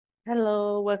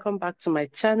Hello, welcome back to my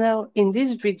channel. In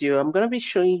this video, I'm going to be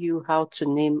showing you how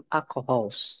to name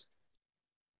alcohols.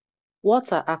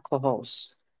 What are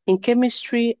alcohols? In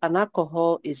chemistry, an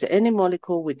alcohol is any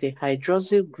molecule with a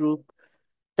hydroxyl group,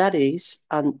 that is,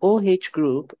 an OH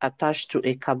group attached to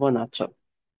a carbon atom.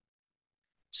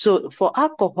 So for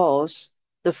alcohols,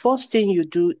 the first thing you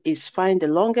do is find the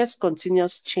longest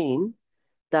continuous chain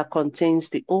that contains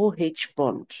the OH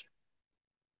bond.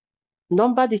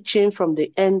 Number the chain from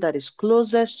the end that is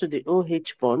closest to the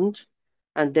OH bond,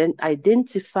 and then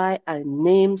identify and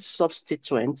name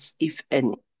substituents, if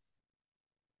any.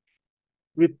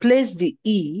 Replace the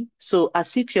E, so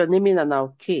as if you're naming an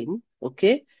alkane,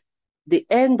 okay? The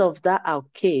end of that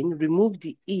alkane, remove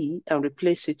the E and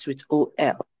replace it with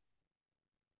OL.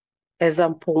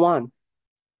 Example 1.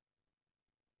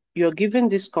 You're given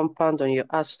this compound and you're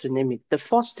asked to name it. The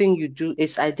first thing you do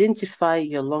is identify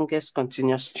your longest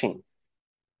continuous chain.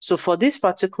 So for this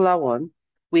particular one,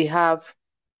 we have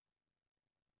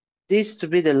this to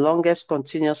be the longest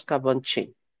continuous carbon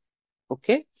chain.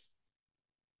 Okay?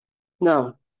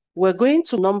 Now, we're going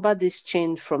to number this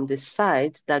chain from the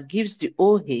side that gives the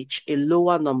OH a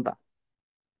lower number.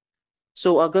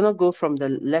 So we're going to go from the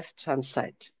left-hand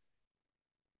side.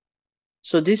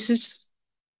 So this is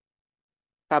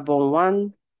carbon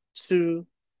 1, 2,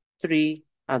 3,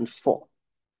 and 4.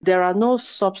 There are no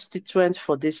substituents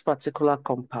for this particular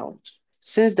compound.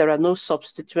 Since there are no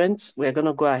substituents, we're going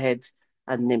to go ahead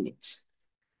and name it.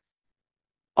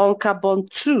 On carbon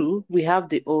 2, we have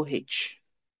the OH.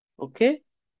 Okay?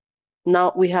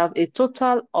 Now we have a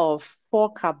total of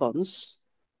 4 carbons.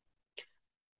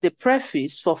 The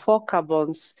prefix for 4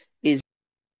 carbons is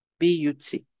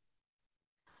BUT.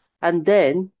 And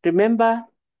then remember,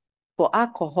 for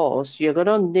alcohols, you're going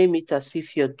to name it as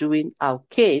if you're doing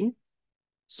alkane.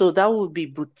 So that would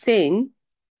be butane.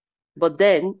 But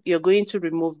then you're going to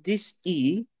remove this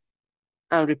E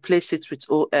and replace it with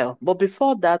OL. But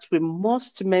before that, we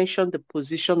must mention the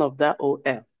position of that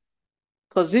OL,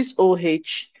 because this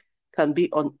OH can be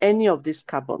on any of these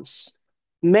carbons.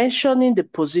 Mentioning the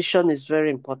position is very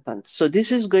important. So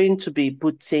this is going to be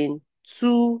butane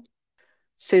 2.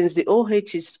 Since the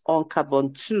OH is on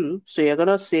carbon 2, so you're going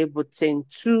to say butane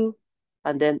 2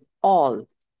 and then all.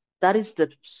 That is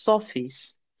the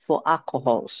suffix for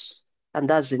alcohols, and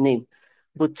that's the name,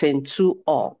 butane 2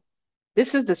 all.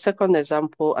 This is the second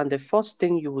example, and the first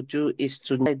thing you will do is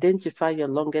to identify your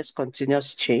longest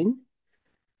continuous chain,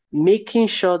 making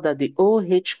sure that the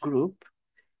OH group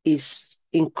is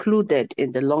included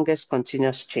in the longest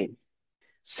continuous chain.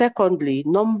 Secondly,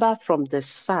 number from the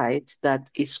side that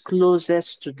is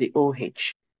closest to the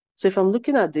OH. So if I'm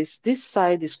looking at this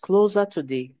side is closer to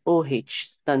the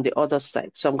OH than the other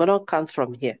side. So I'm going to count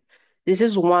from here. This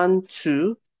is 1,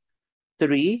 2,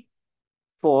 3,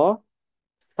 4,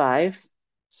 5,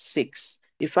 6.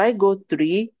 If I go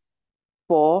 3,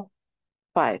 4,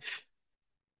 5,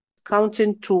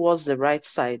 counting towards the right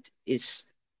side is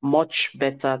much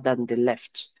better than the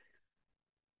left.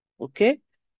 Okay?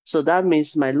 So that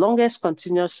means my longest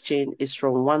continuous chain is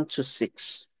from 1 to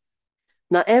 6.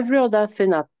 Now, every other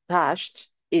thing attached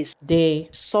is the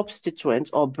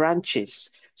substituent or branches.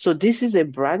 So this is a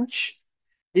branch.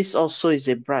 This also is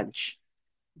a branch.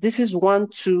 This is 1,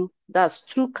 2. That's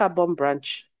 2 carbon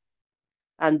branch.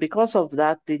 And because of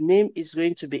that, the name is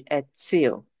going to be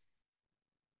ethyl.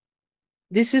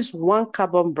 This is 1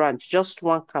 carbon branch, just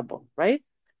 1 carbon, right?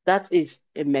 That is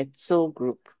a methyl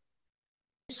group.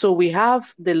 So we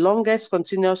have the longest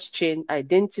continuous chain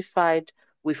identified.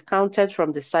 We've counted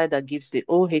from the side that gives the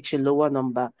OH a lower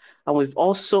number, and we've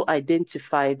also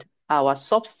identified our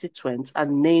substituents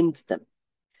and named them.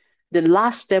 The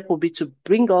last step will be to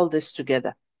bring all this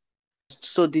together.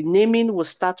 So the naming will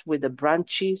start with the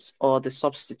branches or the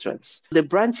substituents. The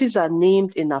branches are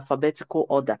named in alphabetical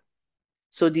order.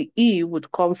 So the E would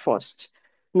come first.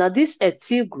 Now this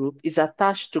ethyl group is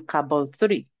attached to carbon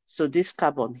 3. So this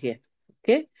carbon here,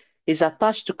 okay, is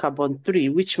attached to carbon 3,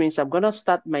 which means I'm going to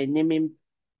start my naming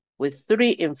with 3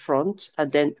 in front and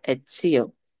then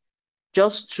ethyl,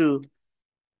 just to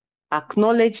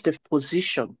acknowledge the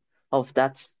position of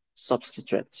that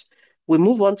substituent. We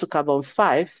move on to carbon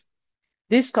 5.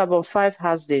 This carbon 5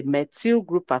 has the methyl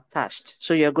group attached.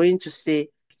 So you're going to say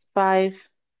 5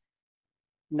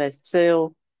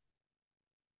 methyl,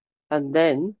 and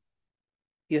then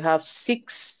you have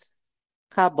 6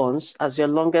 carbons as your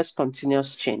longest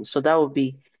continuous chain. So that would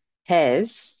be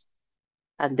hes,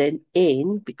 and then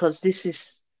ane, because this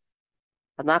is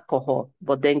an alcohol,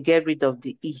 but then get rid of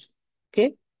the E,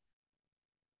 okay?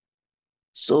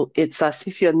 So it's as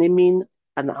if you're naming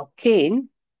an alkane,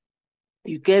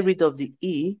 you get rid of the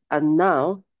E, and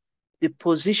now the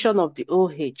position of the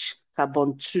OH,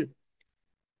 carbon 2.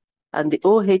 And the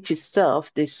OH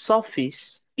itself, the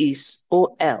surface is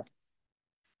OL.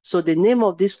 So the name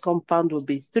of this compound will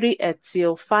be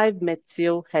 3-ethyl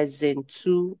 5-methyl hexane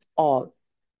 2-ol.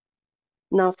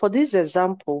 Now for this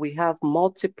example, we have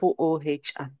multiple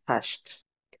OH attached.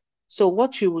 So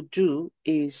what you would do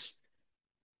is,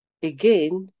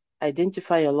 again,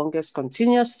 identify your longest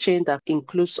continuous chain that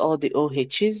includes all the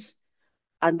OHs,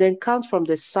 and then count from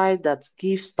the side that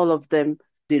gives all of them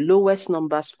the lowest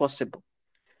numbers possible.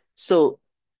 So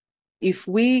if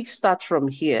we start from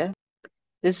here,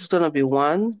 this is going to be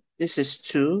 1, this is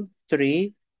 2,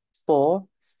 3, 4,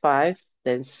 5,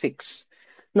 then 6.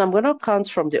 Now I'm going to count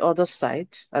from the other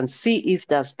side and see if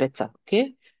that's better,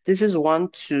 okay? This is 1,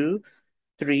 2,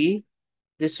 3,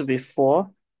 this will be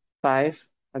 4, 5,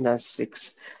 and that's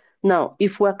 6. Now,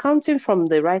 if we're counting from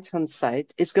the right-hand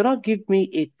side, it's going to give me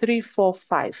a 3, 4,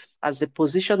 5 as the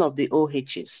position of the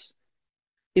OHs.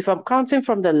 If I'm counting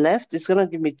from the left, it's going to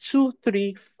give me 2,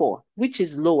 3, 4, which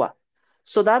is lower.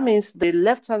 So that means the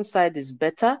left-hand side is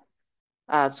better.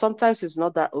 Sometimes it's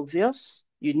not that obvious.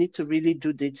 You need to really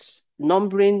do this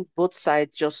numbering both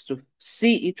sides just to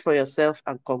see it for yourself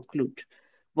and conclude.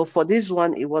 But for this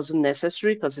one, it wasn't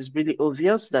necessary because it's really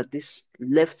obvious that this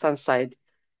left-hand side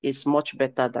is much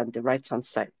better than the right-hand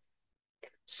side.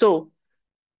 So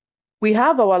we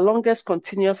have our longest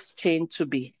continuous chain to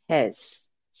be Hes.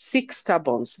 6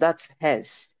 carbons, that's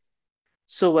Hes.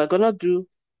 So we're going to do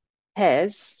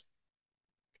Hes.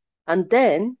 And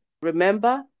then,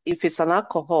 remember, if it's an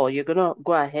alcohol, you're going to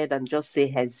go ahead and just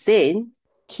say hexane.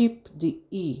 Keep the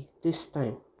E this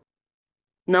time.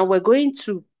 Now we're going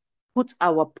to put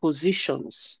our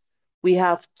positions. We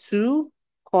have 2,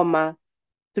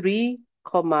 3,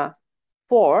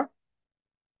 4.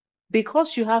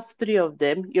 Because you have 3 of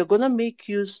them, you're going to make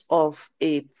use of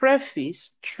a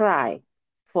prefix tri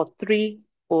for 3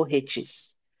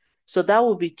 OHs. So that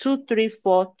will be 2, 3,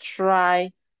 4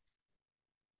 tri,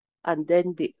 and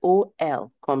then the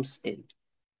OL comes in.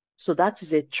 So that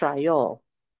is a triol.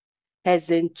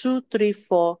 Hexane 2, 3,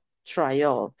 4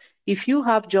 triol. If you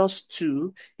have just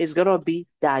 2, it's going to be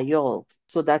diol.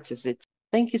 So that is it.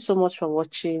 Thank you so much for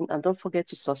watching, and don't forget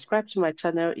to subscribe to my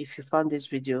channel if you found this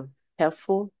video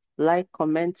helpful. Like,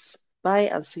 comments.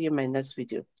 Bye, and see you in my next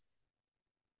video.